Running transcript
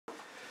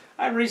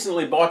I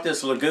recently bought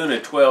this Laguna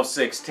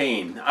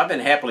 1216. I've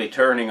been happily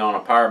turning on a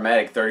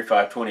Powermatic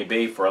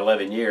 3520B for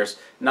 11 years.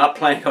 Not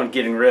planning on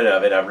getting rid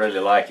of it. I really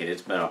like it.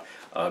 It's been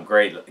a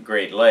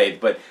great lathe.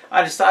 But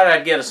I decided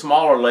I'd get a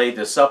smaller lathe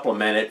to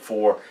supplement it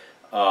for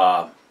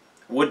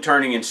wood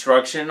turning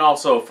instruction and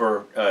also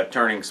for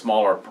turning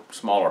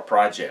smaller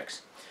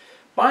projects.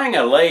 Buying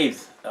a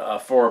lathe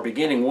for a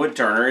beginning wood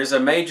turner is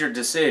a major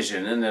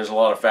decision, and there's a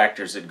lot of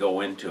factors that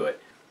go into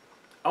it.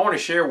 I want to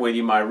share with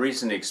you my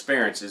recent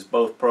experiences,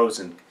 both pros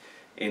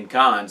and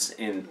cons,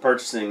 in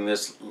purchasing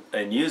this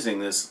and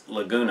using this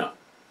Laguna.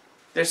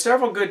 There's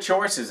several good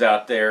choices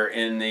out there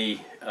in the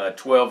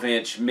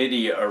 12-inch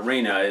MIDI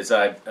arena, as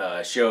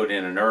I showed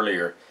in an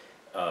earlier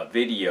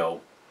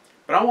video.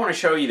 But I want to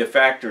show you the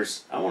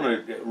factors. I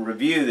want to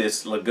review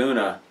this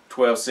Laguna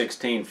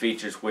 1216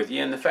 features with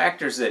you and the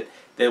factors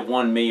that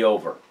won me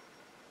over.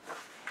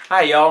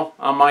 Hi y'all,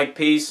 I'm Mike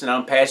Peace and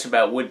I'm passionate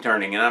about wood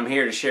turning, and I'm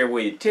here to share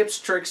with you tips,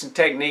 tricks, and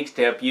techniques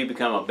to help you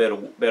become a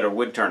better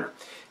wood turner.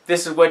 If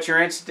this is what you're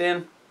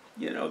interested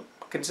in,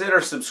 consider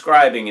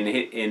subscribing and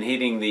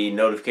hitting the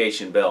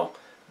notification bell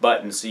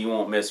button so you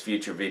won't miss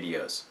future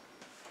videos.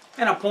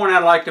 And a point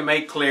I'd like to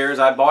make clear is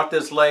I bought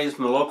this lathe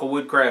from a local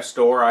woodcraft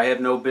store. I have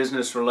no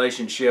business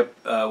relationship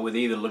with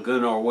either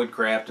Laguna or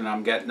Woodcraft, and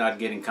I'm not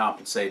getting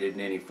compensated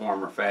in any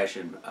form or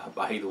fashion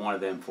by either one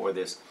of them for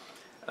this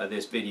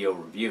video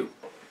review.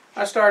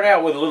 I started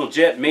out with a little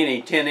Jet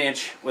Mini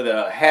 10-inch with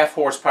a half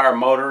horsepower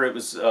motor. It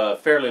was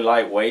fairly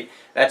lightweight.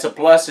 That's a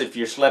plus if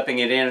you're schlepping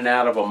it in and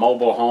out of a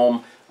mobile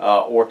home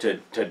or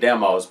to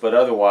demos, but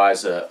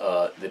otherwise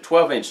the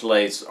 12-inch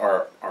lathes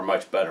are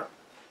much better.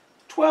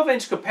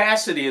 12-inch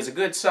capacity is a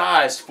good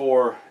size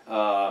for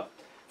a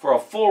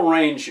full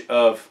range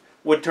of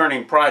wood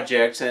turning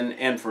projects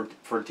and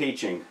for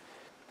teaching.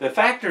 The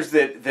factors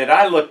that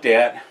I looked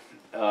at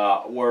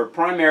were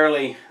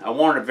primarily, I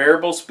wanted a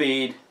variable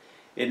speed.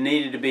 It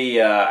needed to be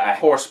a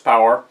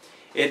horsepower.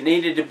 It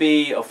needed to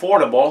be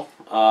affordable.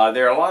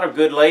 There are a lot of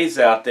good lathes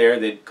out there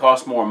that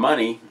cost more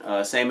money.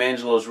 Sam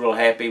Angelo's real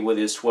happy with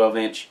his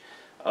 12-inch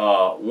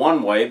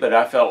one-way, but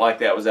I felt like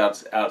that was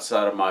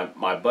outside of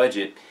my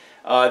budget.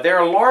 There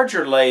are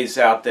larger lathes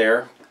out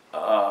there,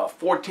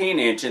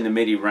 14-inch in the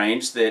MIDI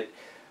range, that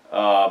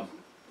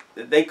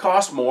they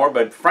cost more,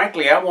 but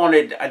frankly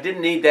I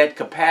didn't need that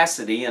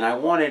capacity, and I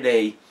wanted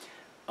a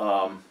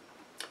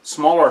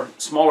smaller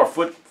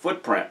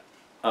footprint.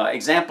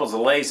 Examples of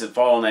lathes that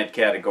fall in that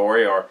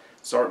category are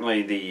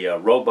certainly the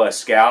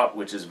Robust Scout,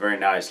 which is a very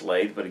nice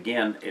lathe, but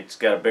again, it's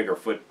got a bigger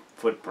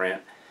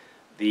footprint.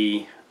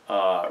 The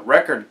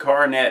Record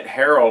Carnet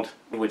Herald,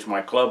 which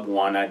my club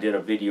won, I did a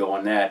video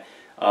on that.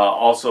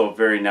 Also a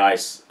very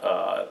nice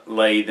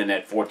lathe in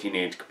that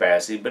 14-inch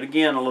capacity, but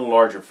again, a little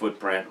larger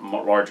footprint,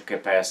 larger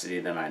capacity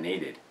than I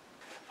needed.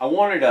 I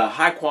wanted a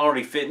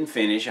high-quality fit and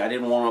finish. I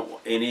didn't want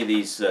any of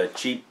these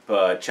cheap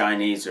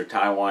Chinese or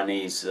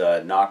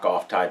Taiwanese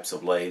knockoff types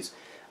of lathes.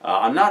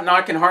 I'm not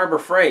knocking Harbor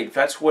Freight. If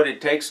that's what it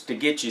takes to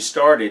get you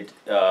started,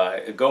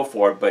 go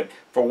for it. But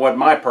for what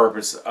my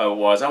purpose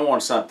was, I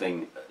want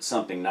something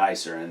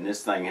nicer, and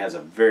this thing has a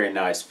very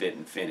nice fit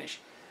and finish.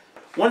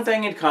 One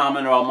thing in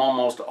common on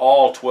almost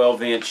all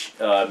 12-inch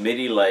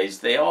MIDI lathes,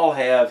 they all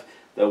have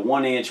the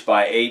 1-inch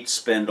by 8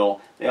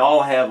 spindle. They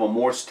all have a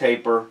Morse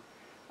taper.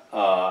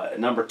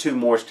 Number 2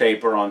 Morse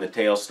taper on the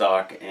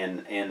tailstock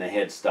and the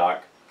headstock.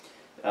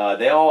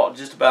 They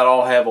just about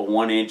all have a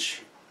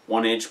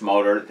 1-inch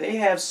motor. They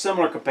have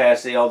similar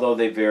capacity, although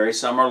they vary.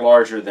 Some are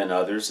larger than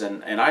others,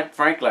 and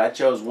frankly I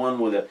chose one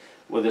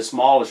with the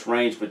smallest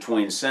range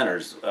between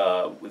centers,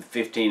 with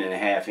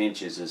 15.5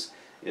 inches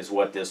is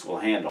what this will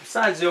handle.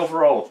 Besides the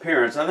overall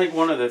appearance, I think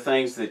one of the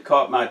things that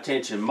caught my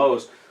attention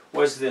most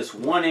was this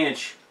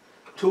 1-inch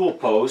tool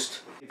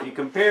post. If you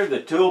compare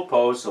the tool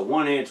posts, a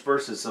 1-inch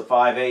versus a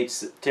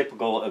 5/8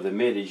 typical of the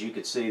Midis, you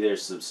can see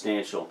there's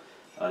substantial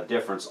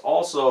difference.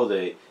 Also,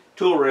 the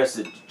tool rests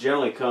that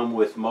generally come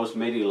with most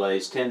MIDI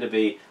lathes tend to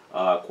be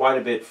quite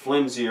a bit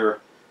flimsier,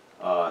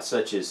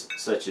 such as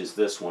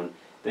this one.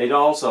 It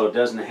also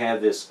doesn't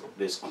have this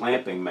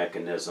clamping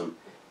mechanism.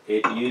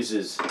 It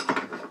uses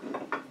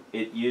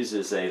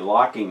a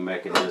locking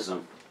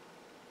mechanism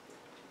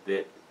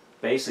that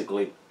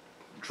basically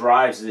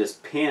drives this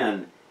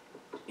pin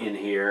in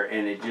here,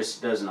 and it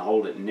just doesn't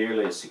hold it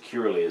nearly as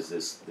securely as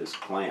this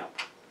clamp.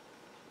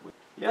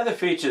 The other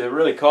feature that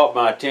really caught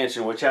my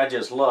attention, which I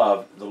just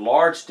love, the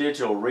large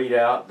digital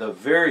readout, the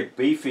very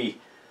beefy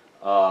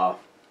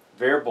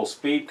variable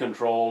speed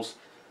controls.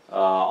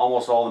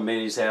 Almost all the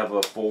Midis have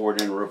a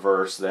forward and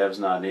reverse. That was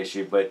not an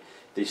issue, but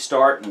the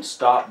start and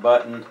stop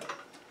button,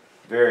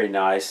 very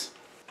nice.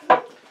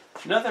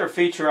 Another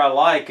feature I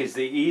like is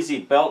the easy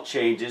belt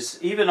changes.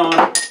 Even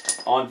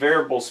on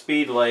variable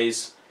speed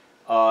lathes,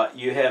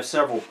 you have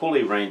several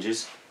pulley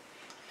ranges.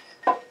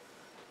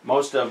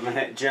 Most of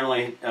them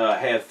generally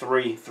have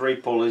three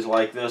pulleys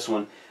like this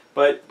one,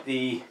 but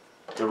the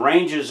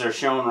ranges are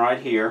shown right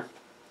here.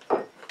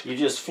 You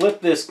just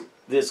flip this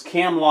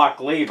cam lock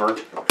lever.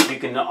 You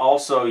can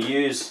also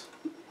use,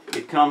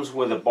 it comes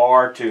with a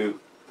bar to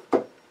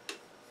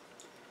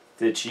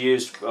that's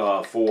used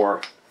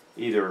for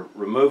either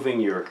removing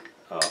your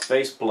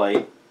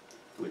faceplate,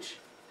 which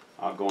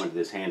I'll go into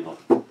this handle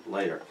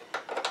later,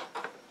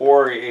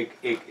 or it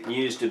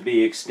used to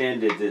be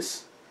extended,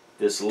 this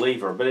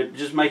lever, but it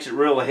just makes it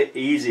real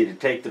easy to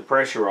take the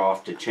pressure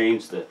off to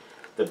change the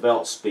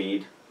belt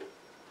speed.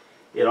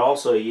 It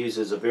also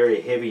uses a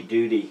very heavy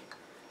duty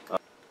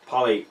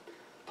poly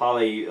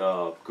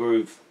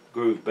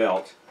groove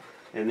belt,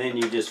 and then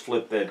you just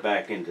flip that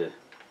back into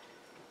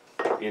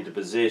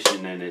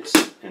position, and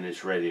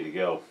it's ready to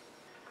go.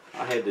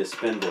 I had this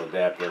spindle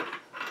adapter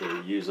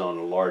to use on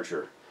the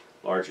larger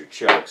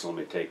chucks. Let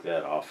me take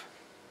that off.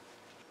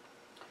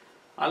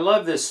 I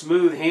love this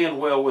smooth hand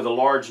wheel with a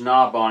large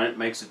knob on it.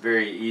 Makes it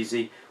very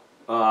easy.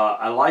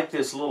 I like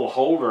this little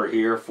holder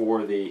here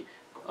for the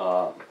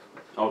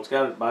oh, it's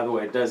got, by the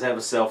way, it does have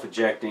a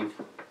self-ejecting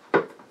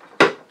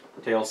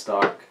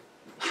tailstock.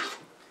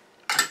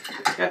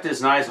 It's got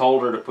this nice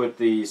holder to put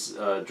these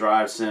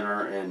drive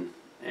center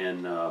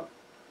and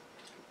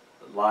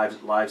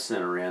live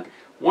center in.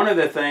 One of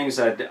the things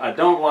I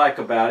don't like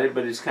about it,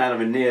 but it's kind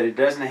of a nit, it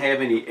doesn't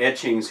have any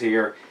etchings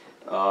here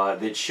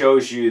that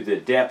shows you the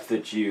depth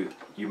that you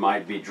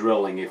might be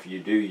drilling if you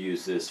do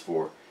use this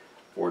for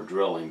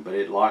drilling, but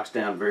it locks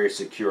down very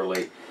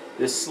securely.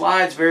 This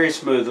slides very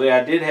smoothly.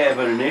 I did have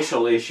an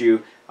initial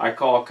issue I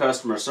called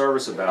customer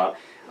service about.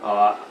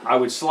 I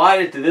would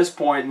slide it to this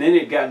point, and then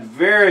it got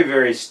very,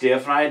 very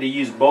stiff, and I had to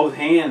use both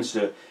hands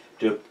to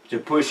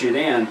push it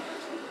in.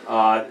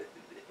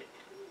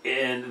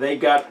 And they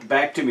got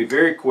back to me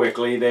very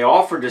quickly. They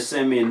offered to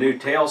send me a new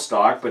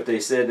tailstock, but they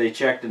said they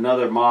checked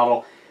another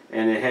model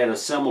and it had a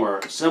similar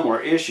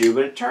issue.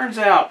 But it turns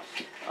out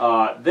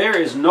there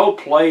is no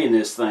play in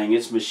this thing.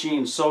 It's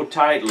machined so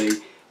tightly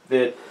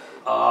that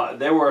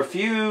there were a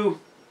few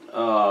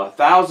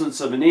thousandths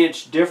of an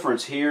inch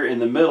difference here in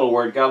the middle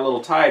where it got a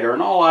little tighter,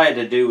 and all I had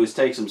to do was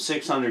take some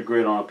 600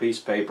 grit on a piece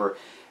of paper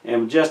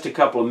and just a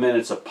couple of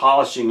minutes of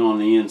polishing on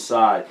the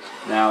inside.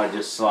 Now it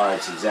just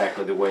slides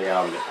exactly the way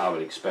I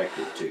would expect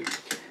it to.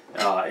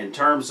 In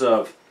terms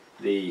of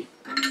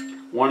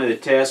one of the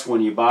tests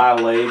when you buy a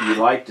lathe, you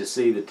like to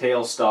see the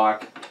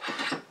tailstock,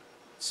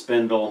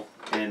 spindle,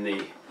 and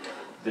the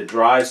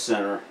drive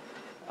center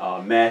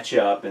match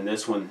up, and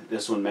this one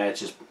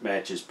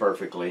matches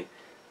perfectly.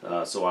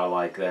 So I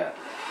like that.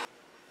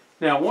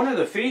 Now, one of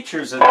the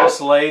features of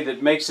this lathe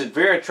that makes it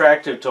very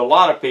attractive to a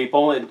lot of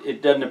people,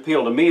 it doesn't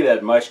appeal to me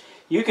that much,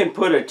 you can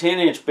put a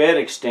 10-inch bed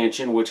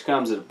extension, which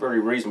comes at a pretty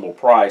reasonable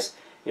price.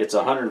 It's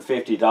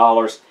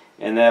 $150,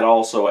 and that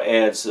also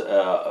adds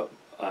a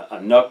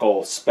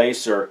knuckle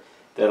spacer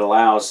that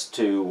allows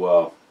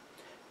to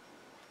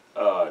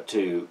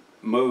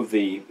move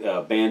the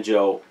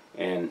banjo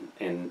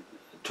and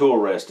tool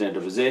rest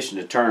into position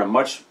to turn a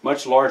much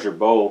larger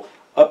bowl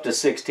up to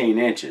 16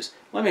 inches.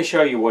 Let me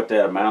show you what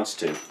that amounts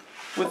to.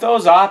 With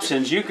those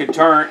options, you could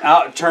turn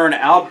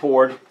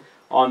outboard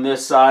on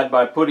this side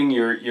by putting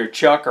your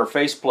chuck or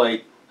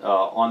faceplate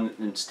on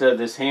instead of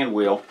this hand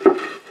wheel,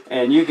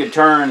 and you could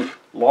turn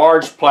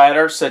large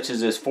platters such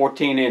as this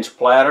 14-inch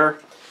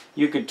platter.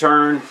 You could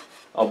turn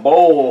a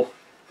bowl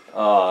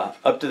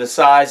up to the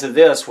size of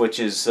this, which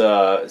is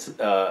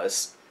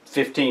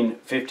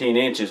 15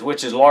 inches,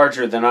 which is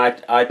larger than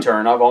I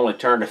turn. I've only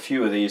turned a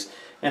few of these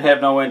and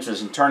have no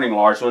interest in turning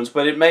large ones,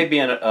 but it may be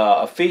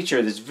a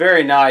feature that's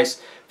very nice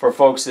for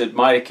folks that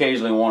might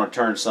occasionally want to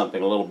turn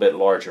something a little bit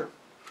larger.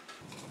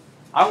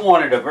 I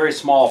wanted a very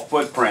small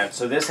footprint,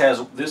 so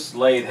this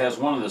lathe has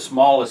one of the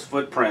smallest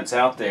footprints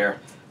out there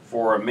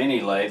for a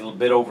mini lathe, a little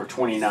bit over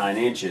 29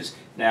 inches.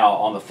 Now,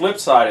 on the flip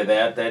side of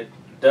that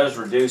does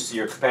reduce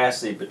your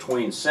capacity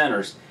between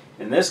centers.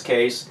 In this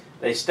case,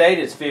 they state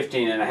it's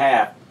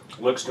 15.5.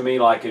 Looks to me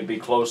like it'd be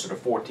closer to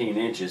 14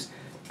 inches.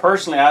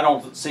 Personally, I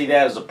don't see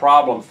that as a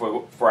problem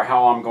for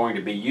how I'm going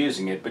to be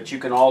using it, but you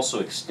can also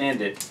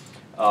extend it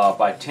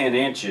by 10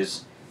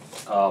 inches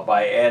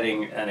by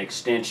adding an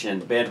extension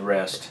bed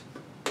rest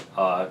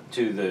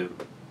to the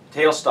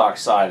tailstock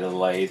side of the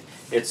lathe.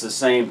 It's the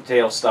same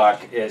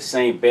tailstock,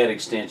 same bed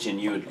extension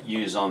you would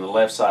use on the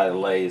left side of the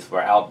lathe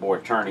for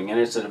outboard turning, and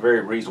it's at a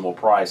very reasonable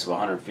price of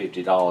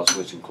 $150,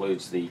 which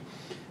includes the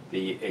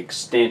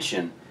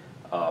extension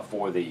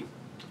for the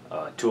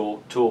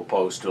tool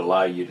post to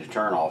allow you to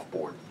turn off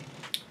board.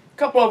 A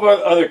couple of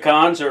other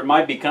cons, or it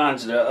might be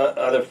cons to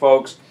other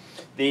folks.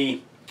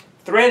 The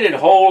threaded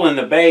hole in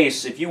the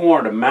base, if you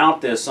wanted to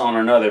mount this on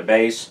another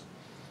base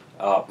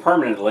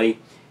permanently,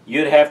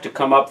 you'd have to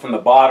come up from the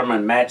bottom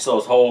and match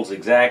those holes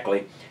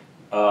exactly.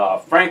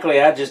 Frankly,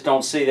 I just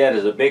don't see that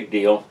as a big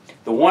deal.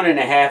 The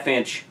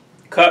 1.5-inch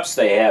cups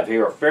they have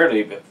here are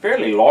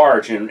fairly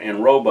large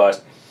and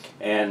robust,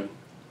 and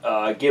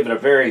give it a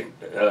very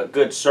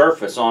good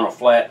surface on a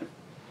flat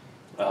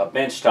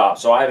bench top,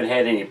 so I haven't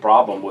had any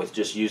problem with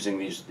just using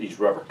these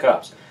rubber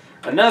cups.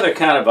 Another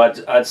kind of,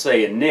 I'd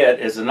say, a nit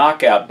is a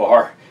knockout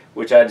bar,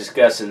 which I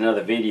discussed in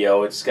another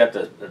video. It's got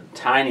the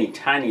tiny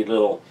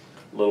little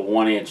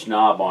 1-inch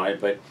knob on it,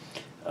 but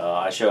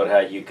I showed how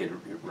you could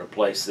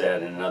replace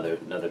that in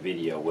another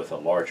video with a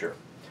larger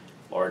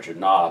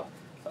knob.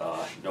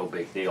 no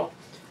big deal.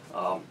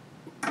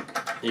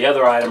 The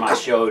other item I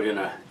showed in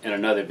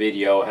another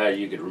video, how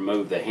you could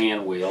remove the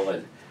hand wheel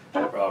and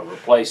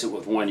replace it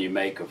with one you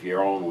make of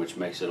your own, which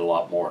makes it a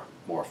lot more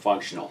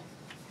functional.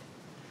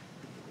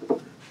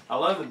 I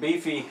love the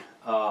beefy.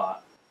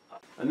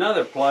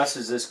 Another plus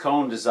is this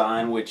cone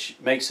design, which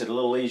makes it a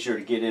little easier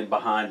to get in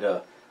behind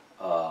a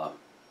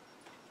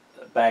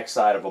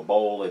backside of a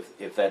bowl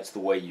if that's the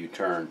way you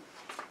turn.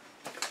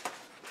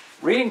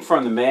 Reading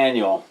from the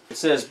manual, it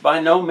says, "By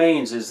no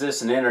means is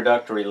this an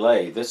introductory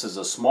lathe. This is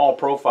a small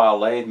profile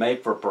lathe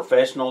made for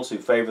professionals who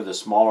favor the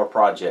smaller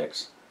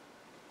projects."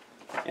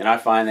 And I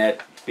find that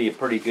to be a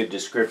pretty good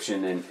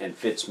description and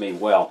fits me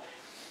well.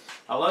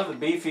 I love the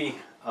beefy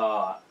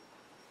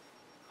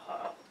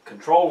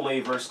control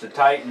levers to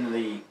tighten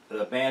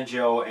the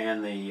banjo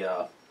and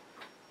the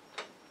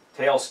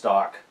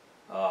tailstock.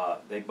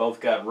 They both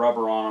got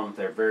rubber on them.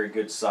 They're very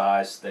good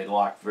size. They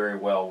lock very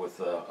well with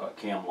a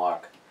cam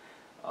lock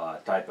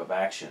type of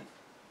action.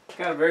 It's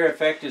got a very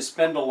effective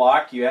spindle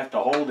lock. You have to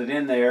hold it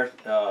in there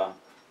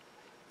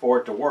for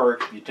it to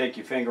work. If you take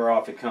your finger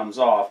off, it comes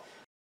off.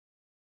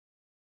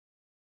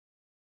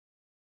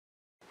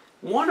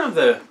 One of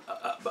the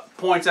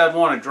points I'd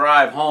want to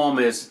drive home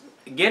is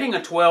getting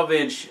a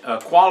 12-inch,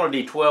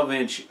 quality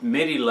 12-inch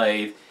MIDI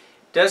lathe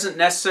doesn't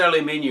necessarily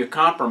mean you're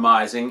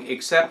compromising,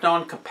 except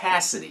on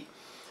capacity.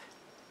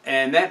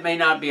 And that may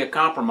not be a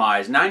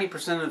compromise.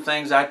 90% of the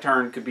things I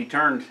turn could be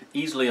turned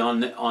easily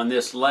on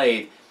this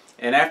lathe.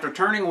 And after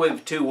turning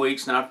with 2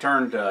 weeks, and I've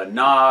turned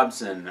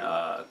knobs and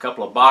a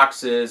couple of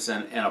boxes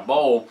and a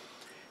bowl,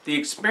 the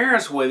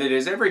experience with it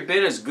is every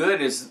bit as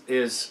good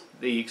as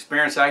the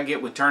experience I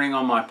get with turning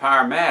on my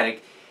Powermatic.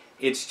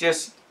 It's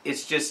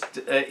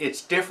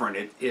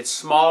different. It's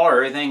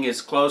smaller. Everything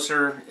is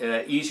closer,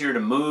 easier to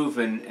move,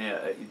 and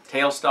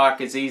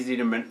tailstock is easy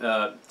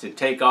to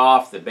take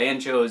off. The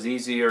banjo is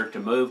easier to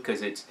move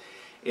because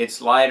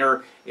it's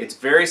lighter. It's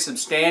very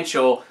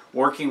substantial,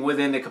 working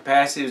within the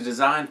capacity it's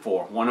designed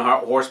for. 1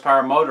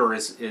 horsepower motor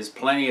is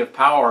plenty of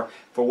power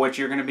for what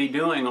you're going to be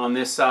doing on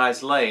this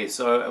size lathe.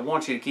 So I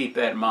want you to keep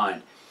that in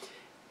mind.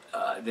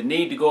 The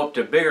need to go up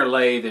to a bigger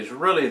lathe is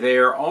really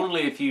there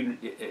only if you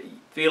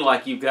feel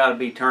like you've got to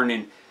be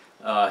turning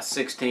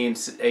 16,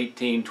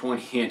 18,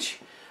 20-inch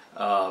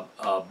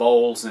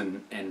bowls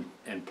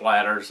and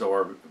platters,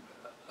 or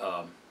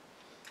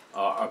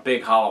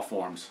big hollow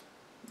forms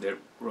that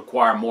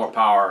require more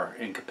power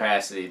and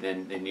capacity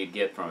than you'd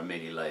get from a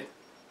MIDI lathe.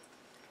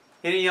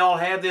 Any of y'all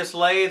have this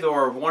lathe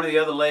or one of the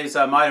other lathes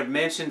I might have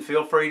mentioned?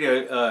 Feel free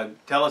to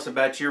tell us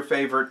about your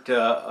favorite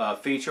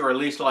feature, or at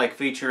least like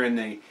feature in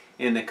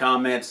the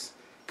comments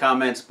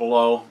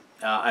below.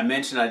 I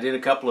mentioned I did a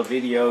couple of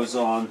videos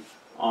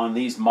on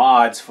these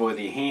mods for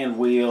the hand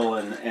wheel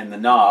and the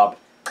knob.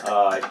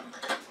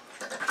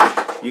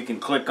 You can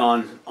click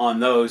on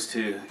those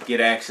to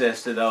get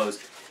access to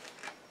those.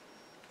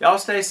 Y'all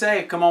stay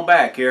safe. Come on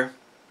back here.